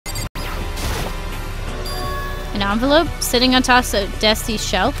An envelope sitting on top of Dusty's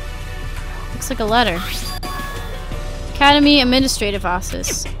shelf. Looks like a letter. Academy Administrative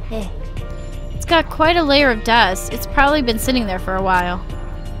Office. It's got quite a layer of dust. It's probably been sitting there for a while.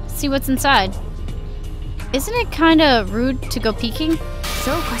 Let's see what's inside. Isn't it kinda rude to go peeking?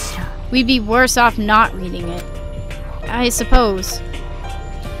 We'd be worse off not reading it, I suppose.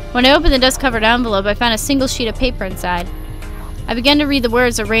 When I opened the dust-covered envelope, I found a single sheet of paper inside. I began to read the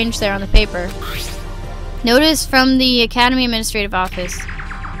words arranged there on the paper. Notice from the Academy Administrative Office.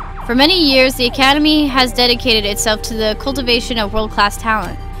 For many years, the Academy has dedicated itself to the cultivation of world-class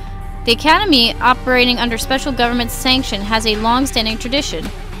talent. The Academy, operating under special government sanction, has a long-standing tradition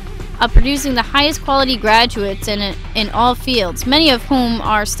of producing the highest quality graduates in all fields, many of whom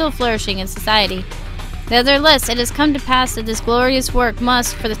are still flourishing in society. Nevertheless, it has come to pass that this glorious work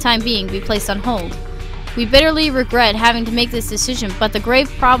must, for the time being, be placed on hold. We bitterly regret having to make this decision, but the grave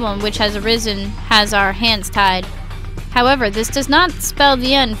problem which has arisen has our hands tied. However, this does not spell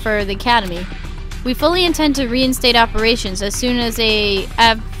the end for the Academy. We fully intend to reinstate operations as soon as the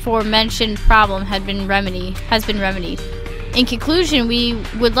aforementioned problem has been remedied. In conclusion, we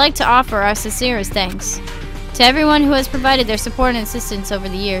would like to offer our sincerest thanks to everyone who has provided their support and assistance over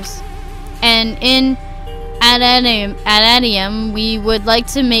the years. And in ad adium, we would like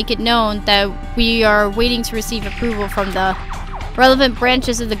to make it known that we are waiting to receive approval from the relevant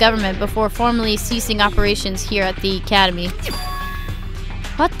branches of the government before formally ceasing operations here at the Academy.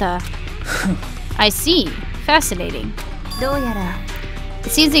 What the? I see. Fascinating.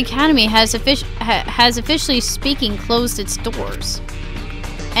 It seems the Academy has officially speaking closed its doors.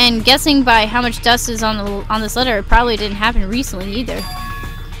 And guessing by how much dust is on this letter, it probably didn't happen recently either.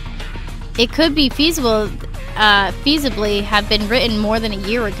 It could be feasibly have been written more than a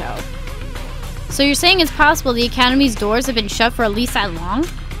year ago. So you're saying it's possible the Academy's doors have been shut for at least that long?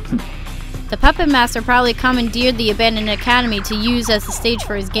 The Puppet Master probably commandeered the abandoned Academy to use as the stage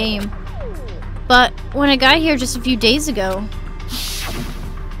for his game. But when I got here just a few days ago,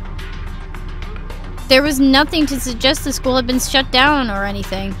 there was nothing to suggest the school had been shut down or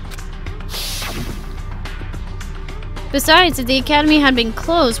anything. Besides, if the Academy had been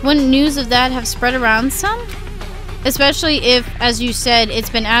closed, wouldn't news of that have spread around some? Especially if, as you said, it's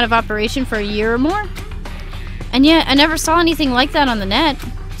been out of operation for a year or more? And yet, I never saw anything like that on the net.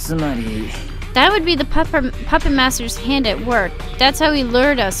 That would be the Puppet Master's hand at work. That's how he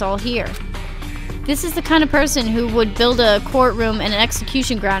lured us all here. This is the kind of person who would build a courtroom and an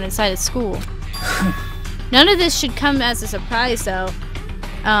execution ground inside a school. None of this should come as a surprise, though.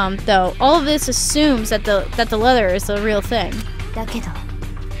 All of this assumes that the letter is the real thing.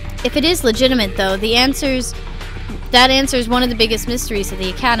 If it is legitimate, though, that answers one of the biggest mysteries of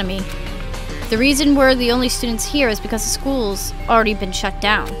the Academy. The reason we're the only students here is because the school's already been shut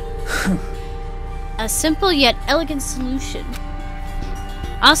down. A simple yet elegant solution.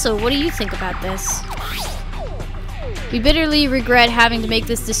 Also, what do you think about this? We bitterly regret having to make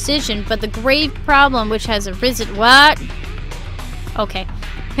this decision, but the grave problem which has arisen... What? Okay.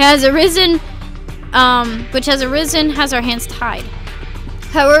 Which has arisen has our hands tied.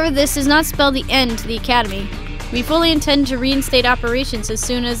 However, this does not spell the end to the Academy. We fully intend to reinstate operations as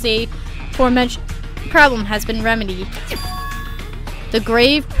soon as the aforementioned problem has been remedied. The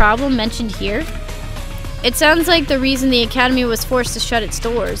grave problem mentioned here? It sounds like the reason the Academy was forced to shut its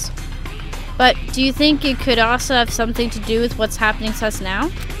doors. But do you think it could also have something to do with what's happening to us now?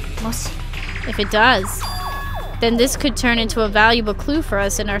 If it does, then this could turn into a valuable clue for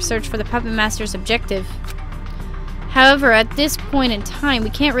us in our search for the Puppet Master's objective. However, at this point in time, we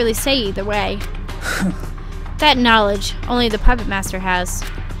can't really say either way. That knowledge, only the Puppet Master has.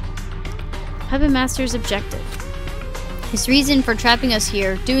 Puppet Master's objective. His reason for trapping us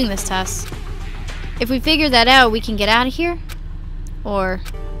here, doing this to us. If we figure that out, we can get out of here? Or...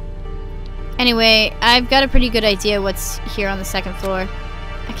 Anyway, I've got a pretty good idea what's here on the second floor.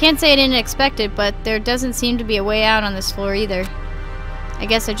 I can't say I didn't expect it, but there doesn't seem to be a way out on this floor either. I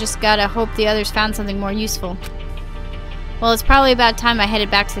guess I just gotta hope the others found something more useful. Well, it's probably about time I headed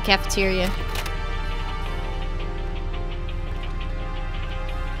back to the cafeteria.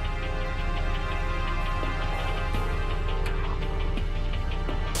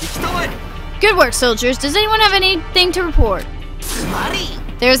 Good work, soldiers. Does anyone have anything to report?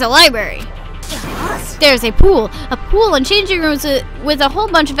 There's a library. There's a pool and changing rooms with a whole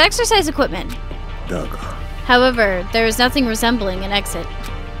bunch of exercise equipment. However, there is nothing resembling an exit.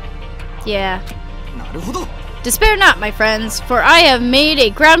 Yeah. Despair not, my friends, for I have made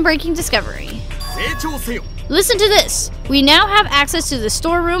a groundbreaking discovery. Listen to this. We now have access to the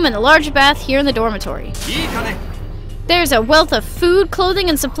storeroom and the large bath here in the dormitory. There's a wealth of food, clothing,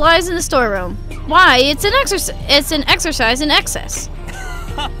 and supplies in the storeroom. Why, it's an exercise in excess.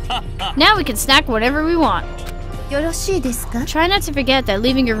 Now we can snack whatever we want. Try not to forget that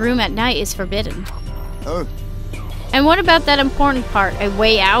leaving your room at night is forbidden. Oh. And what about that important part, a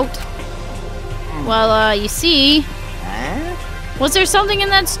way out? Well, you see... Was there something in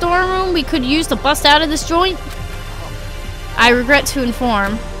that storeroom we could use to bust out of this joint? I regret to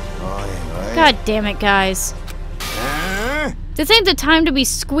inform. God damn it, guys. This ain't the time to be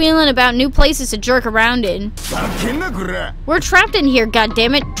squealing about new places to jerk around in. We're trapped in here,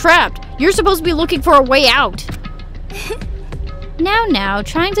 goddammit. Trapped. You're supposed to be looking for a way out. Now,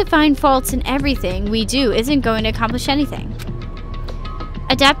 trying to find faults in everything we do isn't going to accomplish anything.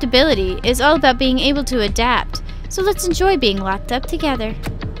 Adaptability is all about being able to adapt, so let's enjoy being locked up together.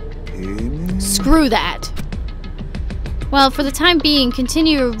 Screw that. Well, for the time being,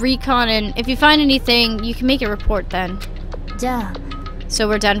 continue recon, and if you find anything, you can make a report then. So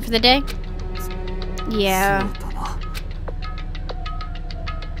we're done for the day? Yeah.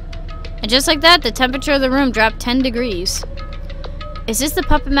 And just like that, the temperature of the room dropped 10 degrees. Is this the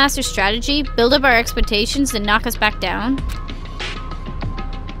Puppet Master's strategy? Build up our expectations, then knock us back down?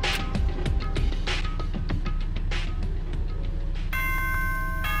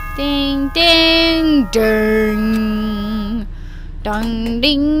 Ding, ding, ding. Dong,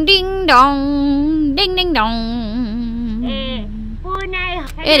 ding, ding, dong. Ding, ding, dong.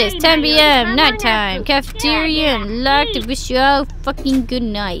 It is 10 p.m. nighttime. Cafeteria and like to wish you all fucking good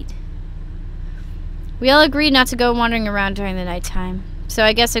night. We all agreed not to go wandering around during the nighttime. So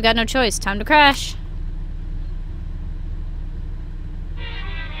I guess I've got no choice. Time to crash.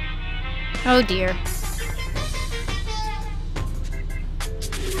 Oh dear.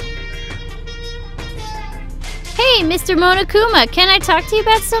 Hey, Mr. Monokuma, can I talk to you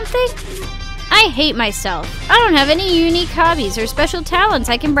about something? I hate myself. I don't have any unique hobbies or special talents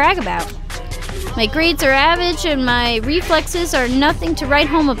I can brag about. My grades are average and my reflexes are nothing to write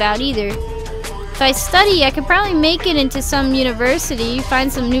home about either. If I study, I could probably make it into some university,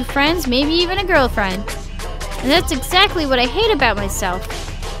 find some new friends, maybe even a girlfriend. And that's exactly what I hate about myself.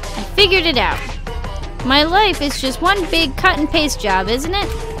 I figured it out. My life is just one big cut and paste job, isn't it?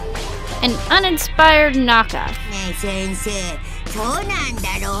 An uninspired knockoff.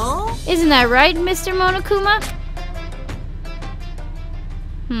 Isn't that right, Mr. Monokuma?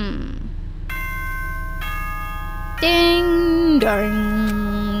 Ding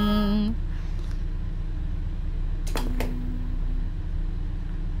dong.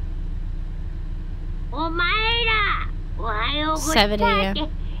 Seven a.m.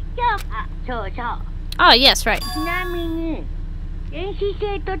 Oh, yes, right.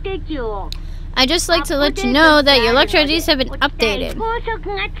 I just like to let you know that your lecture IDs have been updated.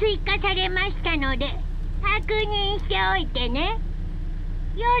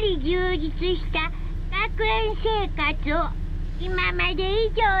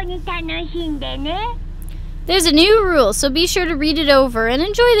 There's a new rule, so be sure to read it over and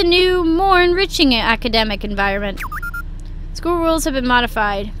enjoy the new, more enriching academic environment. School rules have been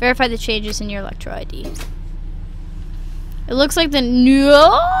modified. Verify the changes in your lecture ID. It looks like the new...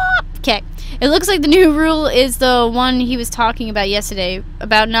 Okay. It looks like the new rule is the one he was talking about yesterday,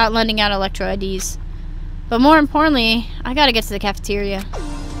 about not lending out electro IDs. But more importantly, I gotta get to the cafeteria.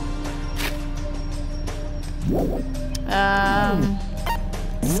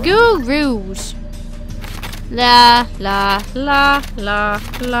 School rules. La, la, la, la,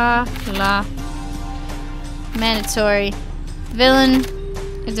 la, la. Mandatory. Villain.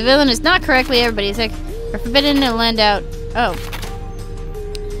 If the villain is not correctly, everybody's like, are forbidden to lend out. Oh.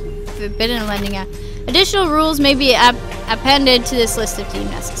 Forbidden lending out. Additional rules may be appended to this list if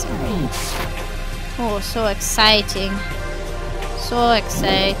deemed necessary. Oh, so exciting. So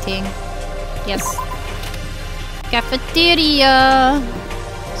exciting. Yes. Cafeteria.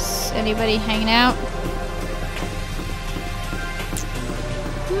 Is anybody hanging out?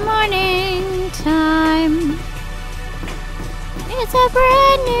 Morning time. It's a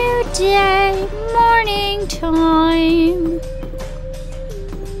brand new day. Morning time.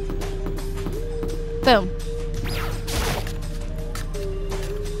 Boom.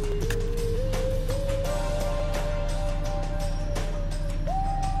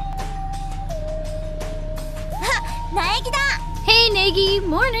 Hey, Nagi.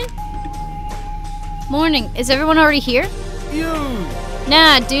 Morning. Morning. Is everyone already here?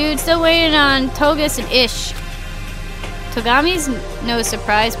 Nah, dude. Still waiting on Togus and Ish. Togami's no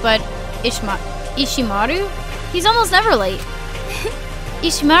surprise, but Ishimaru? He's almost never late.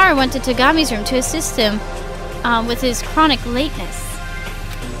 Ishimaru went to Togami's room to assist him with his chronic lateness.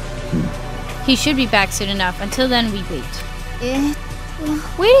 He should be back soon enough. Until then, we wait.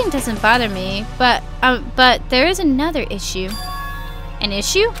 Waiting doesn't bother me, but there is another issue. An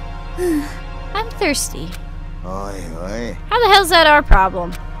issue? I'm thirsty. How the hell's that our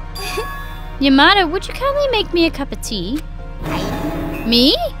problem? Yamada, would you kindly make me a cup of tea?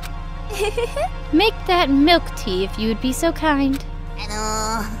 Me? Make that milk tea if you would be so kind.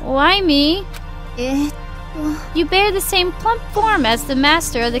 Why me? You bear the same plump form as the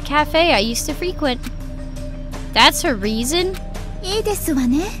master of the cafe I used to frequent. That's her reason?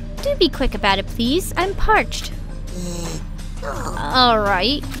 Do be quick about it, please. I'm parched.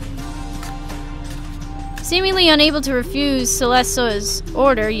 Alright. Seemingly unable to refuse Celeste's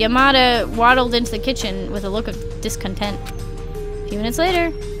order, Yamada waddled into the kitchen with a look of discontent. A few minutes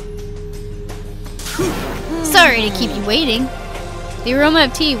later. Sorry to keep you waiting. The aroma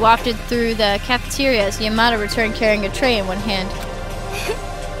of tea wafted through the cafeteria as Yamada returned carrying a tray in one hand.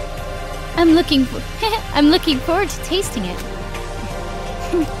 I'm looking forward to tasting it.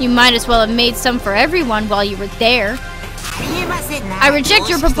 You might as well have made some for everyone while you were there. I reject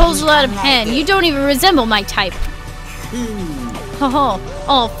your proposal out of hand. You don't even resemble my type.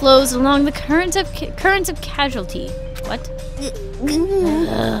 All flows along the currents of casualty. What?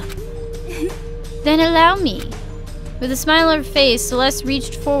 Then allow me. With a smile on her face, Celeste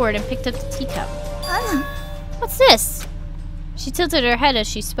reached forward and picked up the teacup. What's this? She tilted her head as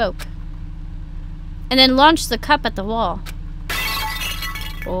she spoke, and then launched the cup at the wall.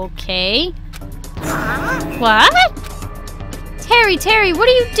 Okay. What? Terry, what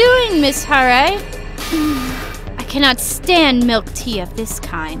are you doing, Miss Hare? I cannot stand milk tea of this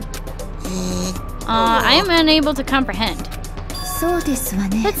kind. I am unable to comprehend. Let's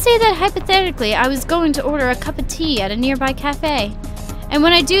say that hypothetically I was going to order a cup of tea at a nearby cafe. And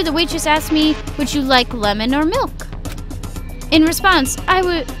when I do, the waitress asks me, would you like lemon or milk? In response,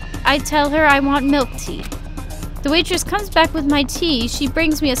 I tell her I want milk tea. The waitress comes back with my tea. She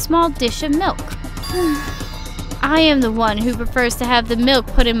brings me a small dish of milk. I am the one who prefers to have the milk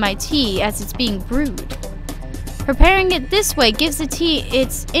put in my tea as it's being brewed. Preparing it this way gives the tea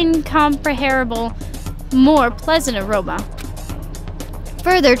its incomparable, more pleasant aroma.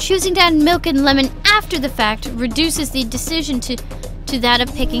 Further, choosing to add milk and lemon after the fact reduces the decision to that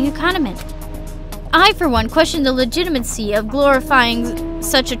of picking a condiment. I, for one, question the legitimacy of glorifying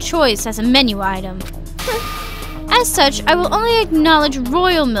such a choice as a menu item. As such, I will only acknowledge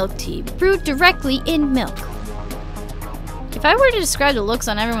royal milk tea, brewed directly in milk. If I were to describe the looks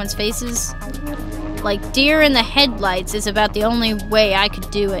on everyone's faces, like deer in the headlights is about the only way I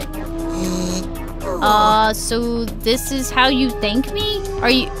could do it. So this is how you thank me? Are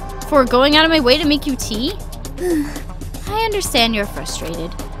you for going out of my way to make you tea? I understand you're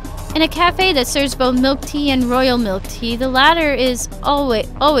frustrated. In a cafe that serves both milk tea and royal milk tea, the latter is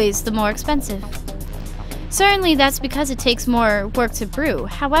always the more expensive. Certainly that's because it takes more work to brew.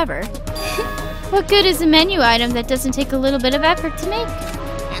 However, what good is a menu item that doesn't take a little bit of effort to make?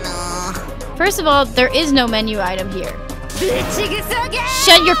 First of all, there is no menu item here.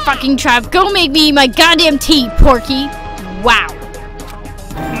 Shut your fucking trap. Go make me my goddamn tea, Porky. Wow.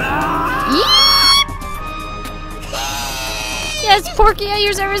 Yes, Porky, at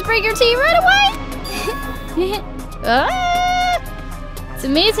your service. Bring your tea right away. It's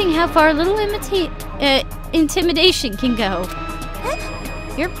amazing how far a little intimidation can go.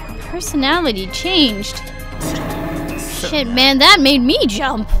 Your personality changed. Shit, man, that made me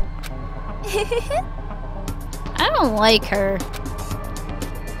jump. I don't like her.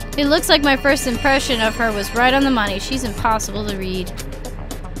 It looks like my first impression of her was right on the money. She's impossible to read.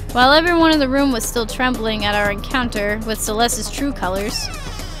 While everyone in the room was still trembling at our encounter with Celeste's true colors,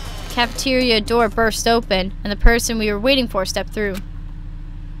 the cafeteria door burst open and the person we were waiting for stepped through.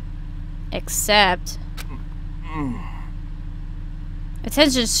 Except...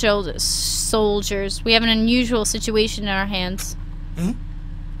 Attention soldiers. We have an unusual situation in our hands.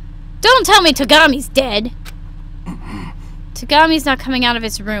 Don't tell me Togami's dead! Togami's not coming out of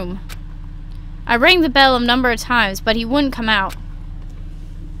his room. I rang the bell a number of times, but he wouldn't come out.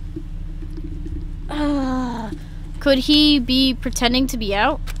 Could he be pretending to be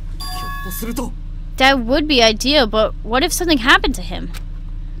out? That would be ideal, but what if something happened to him?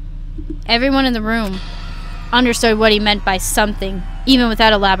 Everyone in the room understood what he meant by something, even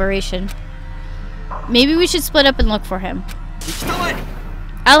without elaboration. Maybe we should split up and look for him.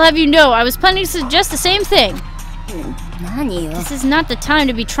 I'll have you know, I was planning to suggest the same thing. This is not the time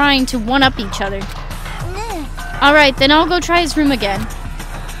to be trying to one-up each other. Alright, then I'll go try his room again.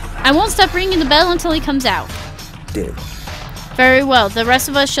 I won't stop ringing the bell until he comes out. Very well, the rest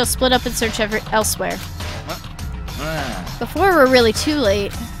of us shall split up and search elsewhere. Before we're really too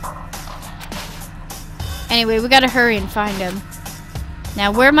late. Anyway, we gotta hurry and find him.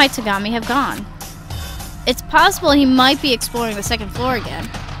 Now, where might Tagami have gone? It's possible he might be exploring the second floor again.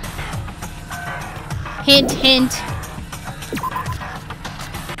 Hint, hint.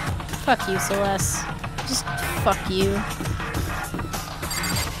 Fuck you, Celeste. Just fuck you.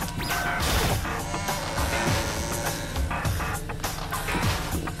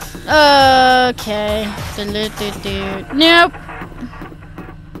 Okay. Nope.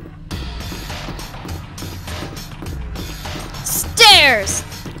 Stairs!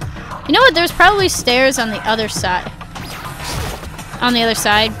 You know what? There's probably stairs on the other side. On the other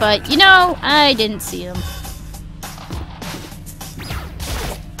side, but you know, I didn't see them.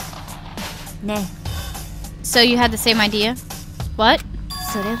 So you had the same idea? What?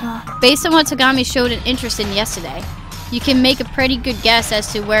 Based on what Tagami showed an interest in yesterday, you can make a pretty good guess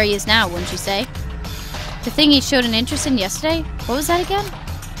as to where he is now, wouldn't you say? The thing he showed an interest in yesterday? What was that again?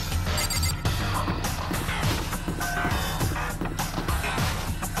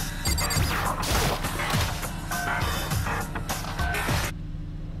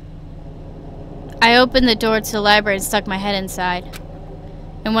 I opened the door to the library and stuck my head inside.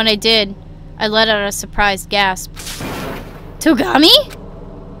 And when I did, I let out a surprised gasp. Tagami?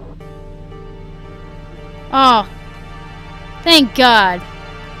 Oh. Thank God.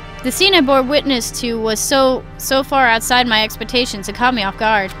 The scene I bore witness to was so far outside my expectations it caught me off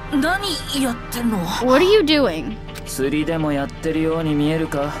guard. What are you doing?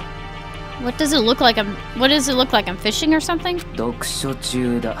 What does it look like? What does it look like? I'm fishing or something?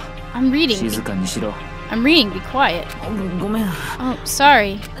 I'm reading. I'm reading. Be quiet. Oh,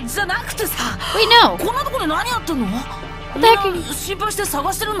 sorry. Wait, no.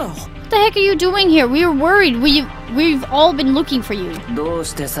 What the heck are you doing here? We were worried. We've all been looking for you.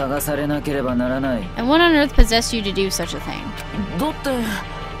 And what on earth possessed you to do such a thing?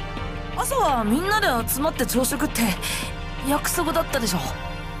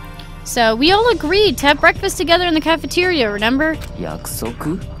 So, we all agreed to have breakfast together in the cafeteria, remember?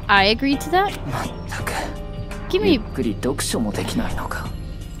 I agreed to that?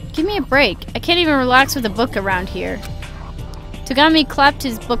 Give me a break. I can't even relax with a book around here. Tagami clapped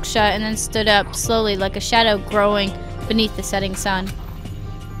his book shut and then stood up, slowly, like a shadow growing beneath the setting sun.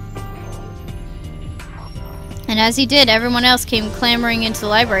 And as he did, everyone else came clamoring into the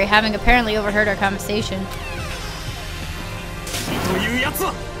library, having apparently overheard our conversation.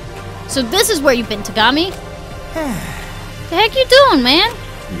 So this is where you've been, Tagami? The heck you doing, man?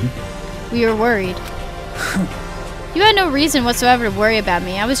 We were worried. You had no reason whatsoever to worry about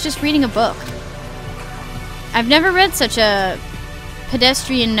me. I was just reading a book. I've never read such a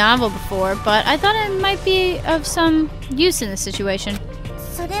pedestrian novel before, but I thought it might be of some use in this situation.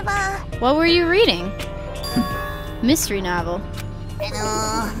 What were you reading? Mystery novel.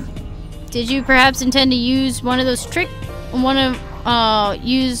 Did you perhaps intend to use one of those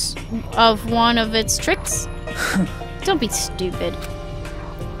one of its tricks? Don't be stupid.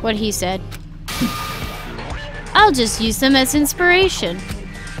 What he said. I'll just use them as inspiration.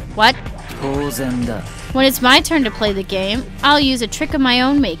 What? When it's my turn to play the game, I'll use a trick of my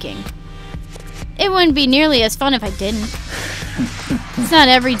own making. It wouldn't be nearly as fun if I didn't. It's not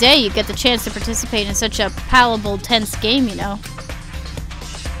every day you get the chance to participate in such a palatable, tense game, you know.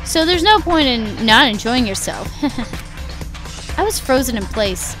 So there's no point in not enjoying yourself. I was frozen in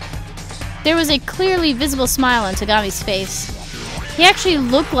place. There was a clearly visible smile on Tagami's face. He actually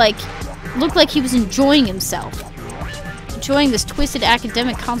looked like he was enjoying himself. Enjoying this twisted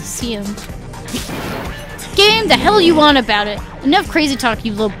academic coliseum. Game, the hell you want about it? Enough crazy talk,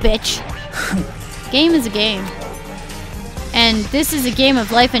 you little bitch. Game is a game. And this is a game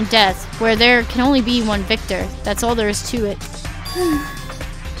of life and death, where there can only be one victor. That's all there is to it.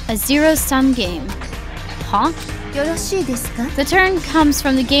 A zero-sum game. Huh? The term comes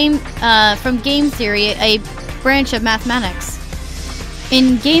from game theory, a branch of mathematics.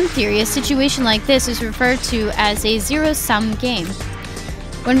 In game theory, a situation like this is referred to as a zero-sum game.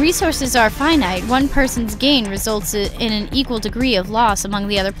 When resources are finite, one person's gain results in an equal degree of loss among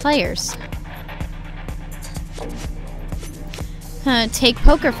the other players. Take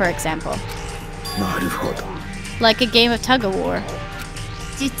poker, for example. Like a game of tug-of-war.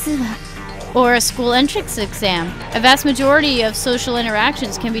 Or a school entrance exam. A vast majority of social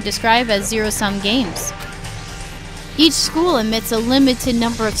interactions can be described as zero-sum games. Each school admits a limited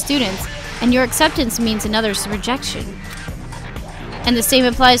number of students, and your acceptance means another's rejection. And the same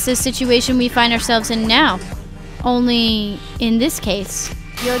applies to the situation we find ourselves in now. Only, in this case,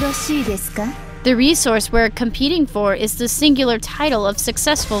 the resource we're competing for is the singular title of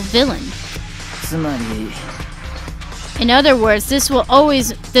successful villain. In other words, this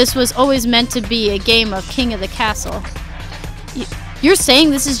was always meant to be a game of King of the Castle. You're saying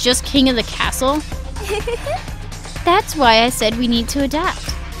this is just King of the Castle? That's why I said we need to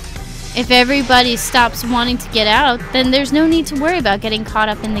adapt. If everybody stops wanting to get out, then there's no need to worry about getting caught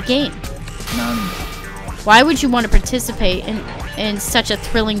up in the game. Why would you want to participate in such a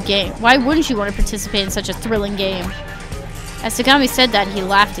thrilling game? Why wouldn't you want to participate in such a thrilling game? As Tagami said that, he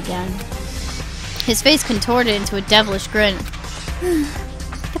laughed again. His face contorted into a devilish grin.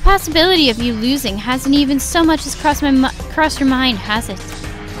 The possibility of you losing hasn't even so much as crossed your mind, has it?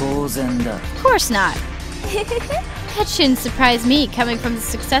 Of course not. That shouldn't surprise me, coming from the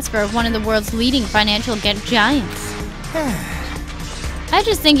successor of one of the world's leading financial giants. I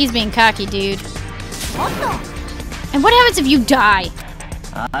just think he's being cocky, dude. And what happens if you die?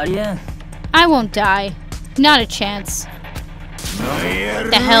 I won't die. Not a chance.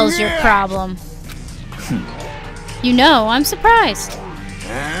 The hell's your problem? You know, I'm surprised.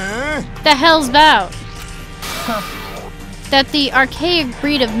 The hell's about? That the archaic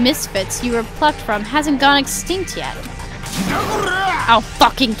breed of misfits you were plucked from hasn't gone extinct yet. I'll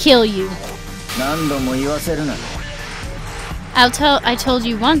fucking kill you. I told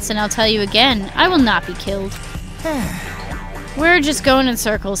you once and I'll tell you again. I will not be killed. We're just going in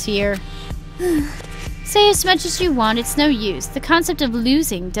circles here. Say as much as you want, it's no use. The concept of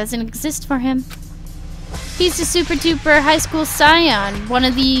losing doesn't exist for him. He's the super duper high school scion, one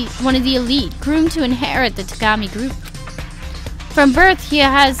of the elite, groomed to inherit the Tagami group. From birth, he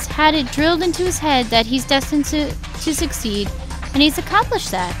has had it drilled into his head that he's destined to succeed, and he's accomplished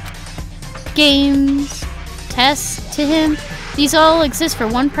that. Games, tests, to him, these all exist for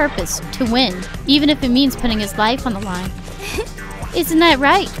one purpose, to win, even if it means putting his life on the line. Isn't that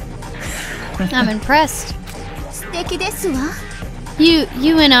right? I'm impressed.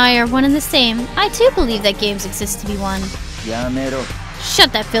 You and I are one and the same. I too believe that games exist to be won.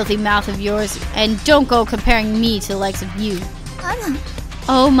 Shut that filthy mouth of yours, and don't go comparing me to the likes of you.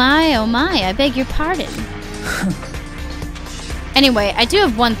 Oh my, I beg your pardon. Anyway, I do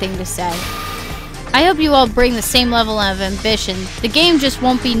have one thing to say. I hope you all bring the same level of ambition. The game just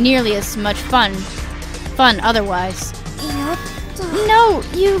won't be nearly as much fun otherwise. No,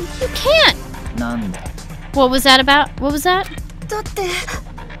 you can't! What was that about? What was that?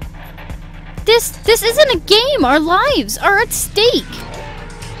 This isn't a game. Our lives are at stake.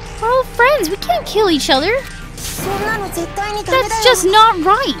 We're all friends. We can't kill each other. That's just not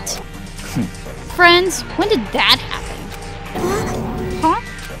right. Friends? When did that happen?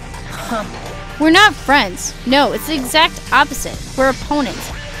 Huh? We're not friends. No, it's the exact opposite. We're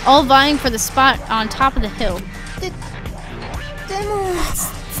opponents, all vying for the spot on top of the hill.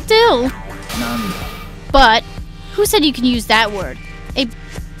 Still. But who said you can use that word? A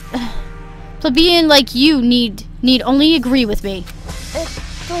plebeian like you need only agree with me.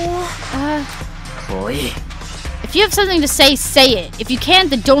 If you have something to say, say it. If you can't,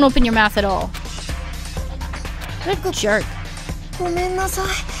 then don't open your mouth at all. What a jerk.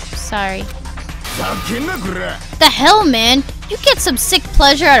 Sorry. The hell, man? You get some sick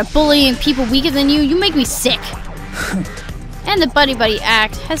pleasure out of bullying people weaker than you. You make me sick. And the buddy-buddy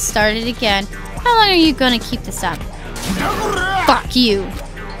act has started again. How long are you gonna keep this up? Fuck you.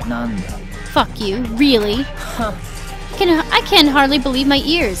 Fuck you, really? I can hardly believe my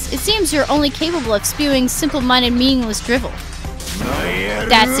ears. It seems you're only capable of spewing simple-minded, meaningless drivel.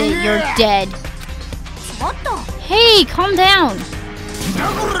 That's it, you're dead. Hey, calm down.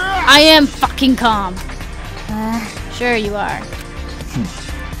 I am fucking calm. Sure you are.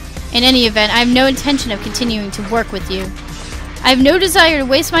 In any event, I have no intention of continuing to work with you. I have no desire to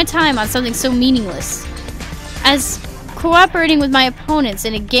waste my time on something so meaningless as cooperating with my opponents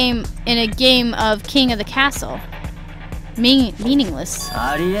in a game of King of the Castle. Meaningless.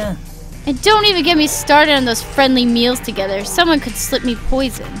 And don't even get me started on those friendly meals together. Someone could slip me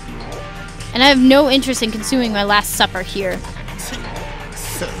poison. And I have no interest in consuming my last supper here.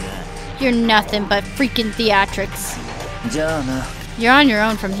 You're nothing but freaking theatrics. You're on your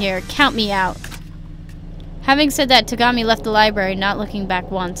own from here. Count me out. Having said that, Tagami left the library, not looking back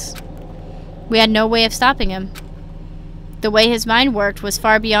once. We had no way of stopping him. The way his mind worked was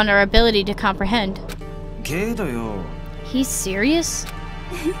far beyond our ability to comprehend. He's serious?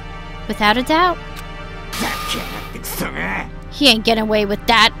 Without a doubt. He ain't getting away with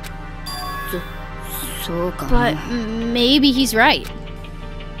that. But maybe he's right.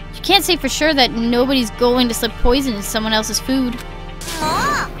 You can't say for sure that nobody's going to slip poison in someone else's food.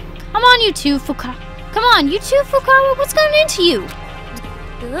 Come on, you two, Fukawa. Come on, you two, Fukawa. What's gotten into you?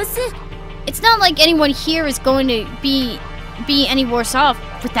 It's not like anyone here is going to be any worse off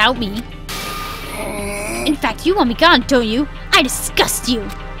without me. In fact, you want me gone, don't you? I disgust you.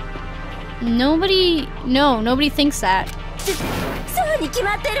 Nobody thinks that.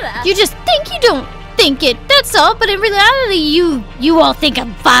 You just think you don't think it, that's all, but in reality, you all think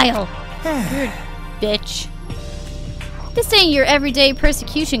I'm vile. You're a bitch. This ain't your everyday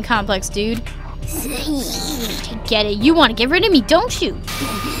persecution complex, dude. I get it, you want to get rid of me, don't you?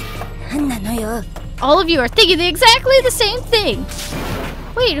 All of you are thinking exactly the same thing.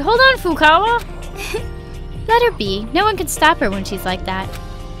 Wait, hold on, Fukawa. Let her be. No one can stop her when she's like that.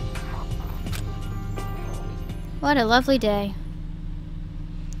 What a lovely day.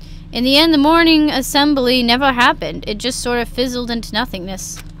 In the end, the morning assembly never happened. It just sort of fizzled into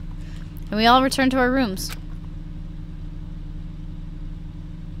nothingness. And we all returned to our rooms.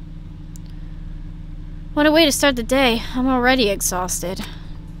 What a way to start the day. I'm already exhausted.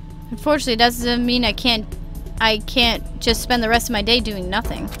 Unfortunately, that doesn't mean I can't just spend the rest of my day doing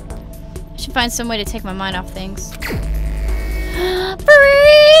nothing. I should find some way to take my mind off things. Free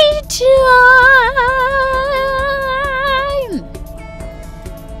time!